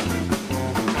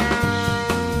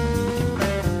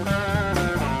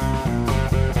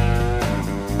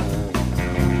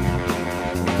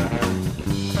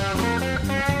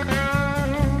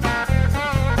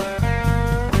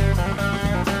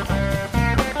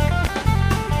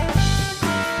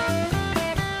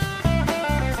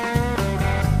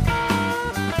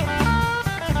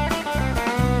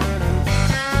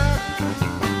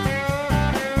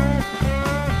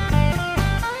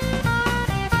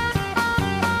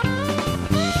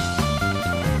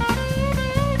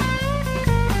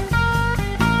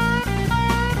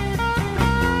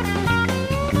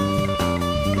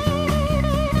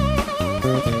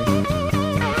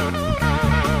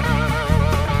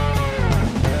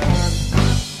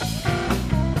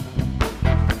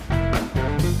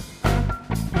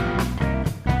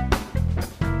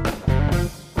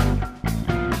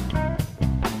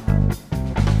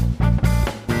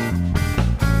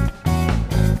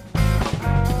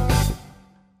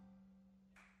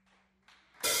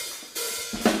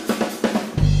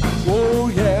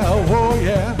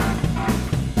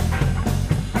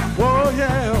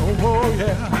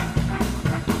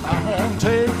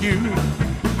 you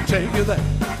there.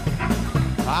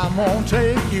 I'm gonna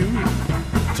take you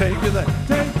there.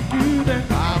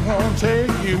 I'm gonna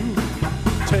take you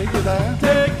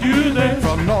there.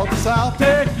 From north to south,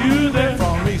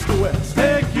 from east to west,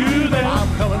 I'm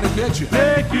coming to get you.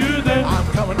 I'm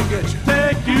coming to get you.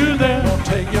 Gonna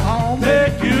take you home.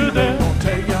 Gonna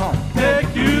take you home.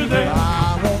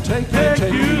 I'm gonna take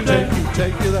you there. I'm gonna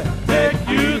take you there. I'm gonna take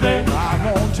you there. I'm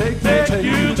gonna take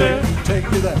you there. I'm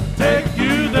gonna take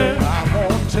you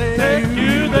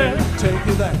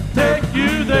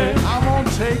there. I'm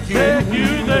gonna take you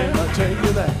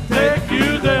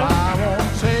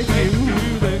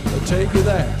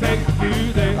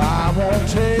there. I'm gonna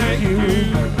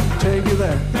take you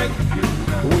there.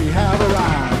 We have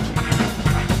arrived.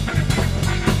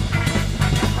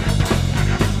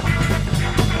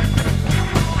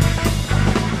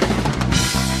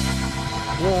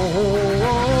 Whoa,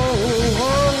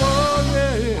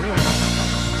 yeah.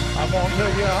 I'm gonna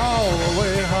take you all the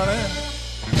way, honey.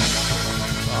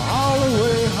 All the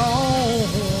way home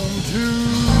tonight.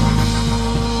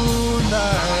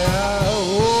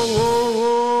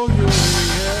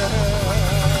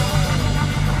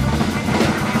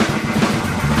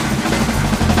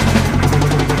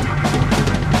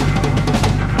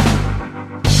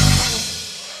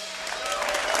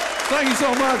 Thank you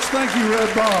so much. Thank you,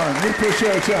 Red Barn. We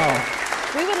appreciate y'all.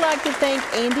 We would like to thank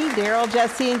Andy, Daryl,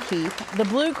 Jesse, and Keith, the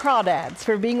Blue Crawdads,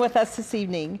 for being with us this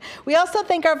evening. We also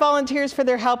thank our volunteers for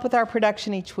their help with our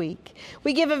production each week.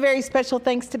 We give a very special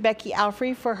thanks to Becky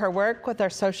Alfrey for her work with our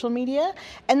social media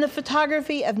and the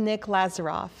photography of Nick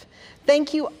Lazaroff.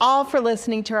 Thank you all for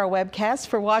listening to our webcast,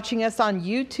 for watching us on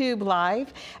YouTube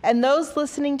Live, and those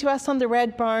listening to us on the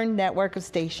Red Barn network of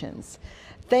stations.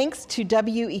 Thanks to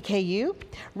WEKU,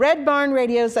 Red Barn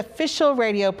Radio's official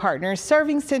radio partner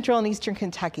serving Central and Eastern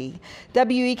Kentucky.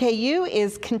 WEKU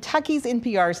is Kentucky's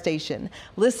NPR station.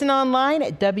 Listen online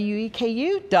at weku.fm.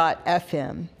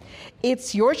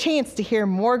 It's your chance to hear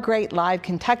more great live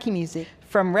Kentucky music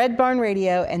from Red Barn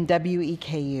Radio and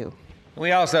WEKU.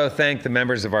 We also thank the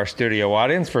members of our studio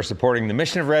audience for supporting the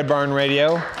mission of Red Barn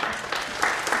Radio,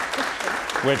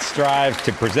 which strives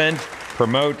to present,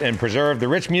 promote, and preserve the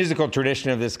rich musical tradition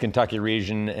of this Kentucky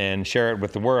region and share it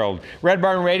with the world. Red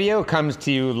Barn Radio comes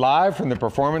to you live from the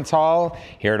Performance Hall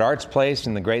here at Arts Place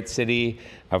in the great city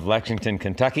of Lexington,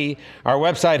 Kentucky. Our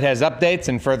website has updates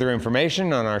and further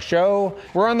information on our show.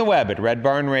 We're on the web at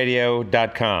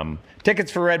redbarnradio.com.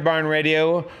 Tickets for Red Barn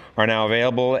Radio are now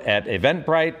available at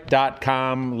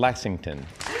eventbrite.com Lexington.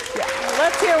 Yeah,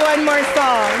 let's hear one more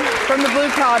song from the Blue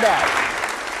Crawdads.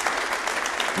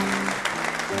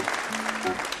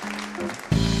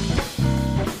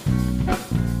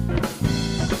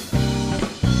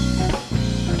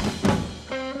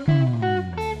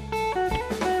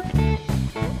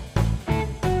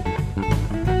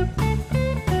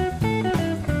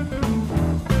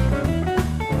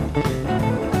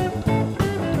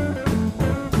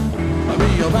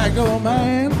 Backdoor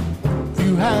man,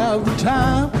 you have the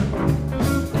time.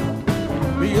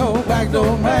 Be your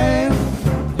backdoor man,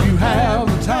 you have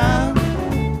the time.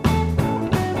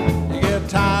 You get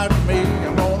tired of me,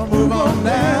 I'm gonna move on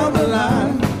down the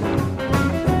line.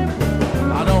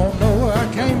 I don't know where I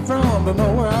came from, don't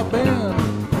know where I've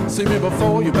been. See me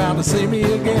before, you're bound to see me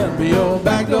again. Be your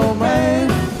backdoor man,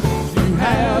 you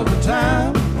have the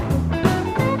time.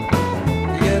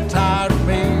 You get tired of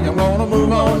me, I'm gonna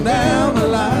move on down the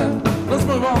line. Let's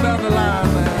move on down the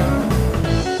line now.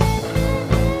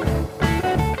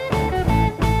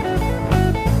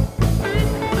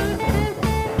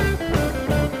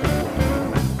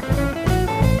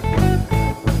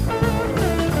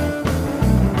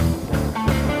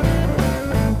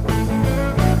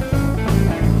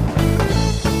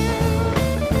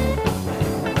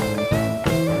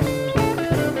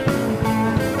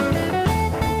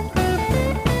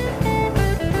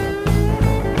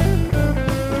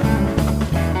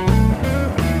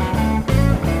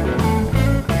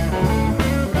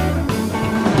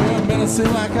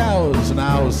 Seem like hours and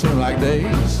hours seem like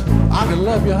days. I can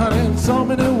love you, honey, in so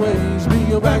many ways. Be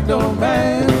your backdoor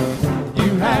man,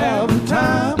 you have the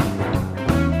time.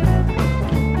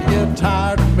 You get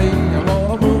tired of me, I'm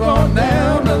gonna move on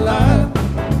down the line.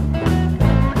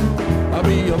 I'll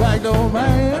be your backdoor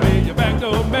man. I'll be your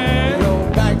backdoor man. Be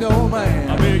your backdoor man.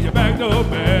 I'll be your backdoor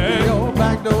man. Be your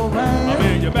backdoor man. I'll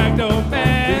be your backdoor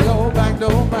man. Be your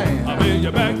backdoor man. I'll be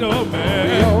your backdoor man.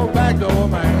 Be your backdoor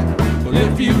man.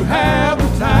 If you have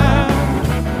the time.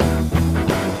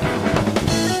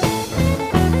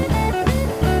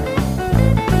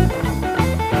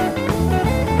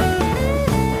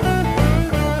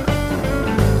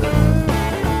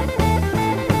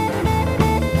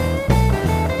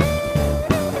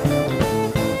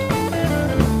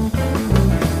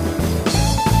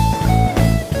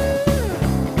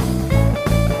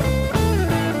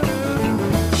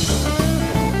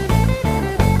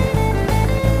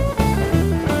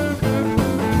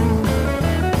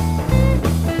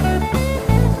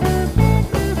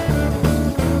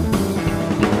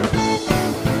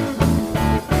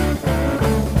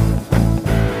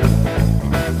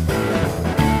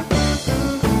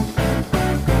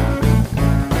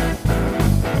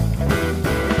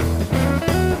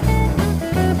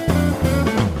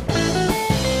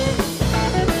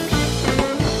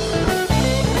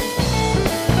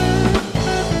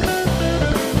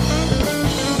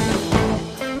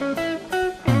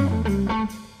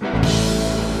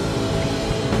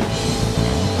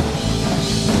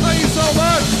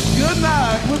 Good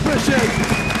night. We appreciate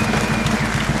you.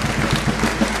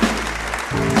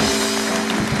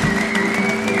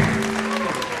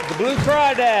 The Blue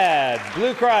Crawdads.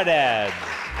 Blue Crawdads.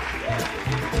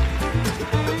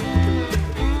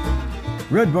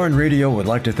 Red Barn Radio would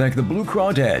like to thank the Blue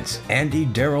Crawdads, Andy,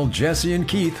 Daryl, Jesse, and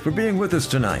Keith for being with us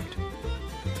tonight.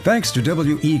 Thanks to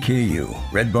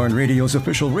WEKU, Red Barn Radio's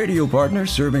official radio partner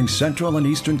serving Central and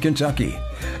Eastern Kentucky.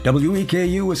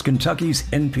 WEKU is Kentucky's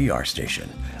NPR station.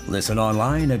 Listen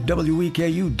online at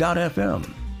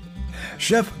weku.fm.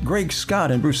 Chef Greg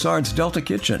Scott and Broussard's Delta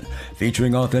Kitchen,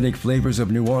 featuring authentic flavors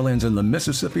of New Orleans and the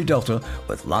Mississippi Delta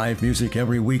with live music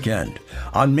every weekend.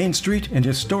 On Main Street in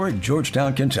historic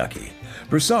Georgetown, Kentucky.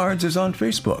 Broussard's is on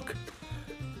Facebook.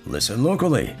 Listen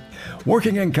locally.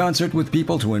 Working in concert with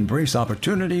people to embrace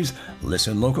opportunities,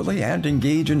 listen locally, and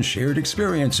engage in shared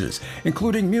experiences,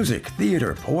 including music,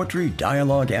 theater, poetry,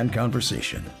 dialogue, and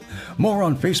conversation. More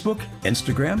on Facebook,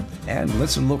 Instagram, and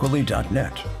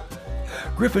listenlocally.net.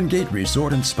 Griffin Gate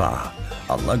Resort and Spa,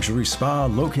 a luxury spa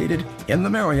located in the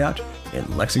Marriott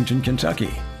in Lexington,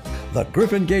 Kentucky. The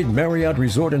Griffin Gate Marriott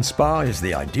Resort and Spa is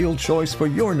the ideal choice for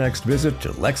your next visit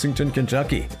to Lexington,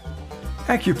 Kentucky.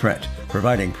 Accuprint,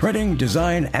 providing printing,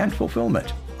 design, and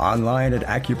fulfillment. Online at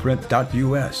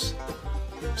accuprint.us.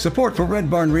 Support for Red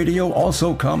Barn Radio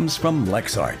also comes from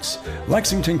LexArts,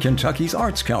 Lexington, Kentucky's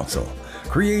Arts Council,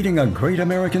 creating a great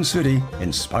American city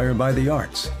inspired by the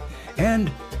arts.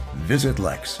 And Visit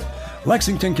Lex,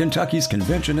 Lexington, Kentucky's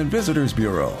Convention and Visitors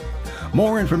Bureau.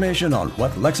 More information on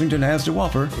what Lexington has to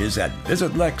offer is at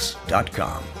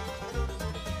visitlex.com.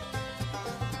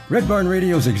 Red Barn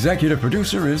Radio's executive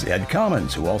producer is Ed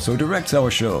Commons, who also directs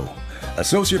our show.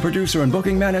 Associate producer and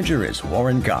booking manager is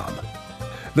Warren Cobb.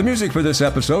 The music for this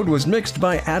episode was mixed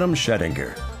by Adam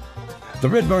Schettinger. The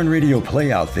Red Barn Radio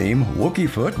playout theme, Wookie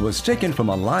Foot, was taken from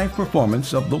a live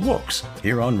performance of The Wooks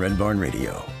here on Red Barn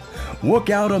Radio.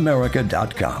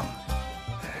 WookOutAmerica.com.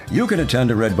 You can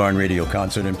attend a Red Barn Radio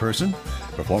concert in person.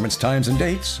 Performance times and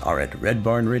dates are at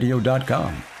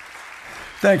redbarnradio.com.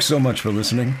 Thanks so much for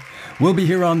listening. We'll be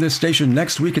here on this station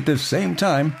next week at this same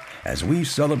time as we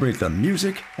celebrate the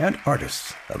music and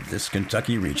artists of this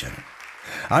Kentucky region.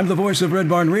 I'm the voice of Red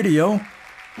Barn Radio,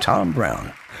 Tom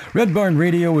Brown. Red Barn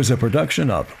Radio is a production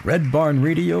of Red Barn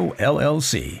Radio,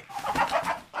 LLC.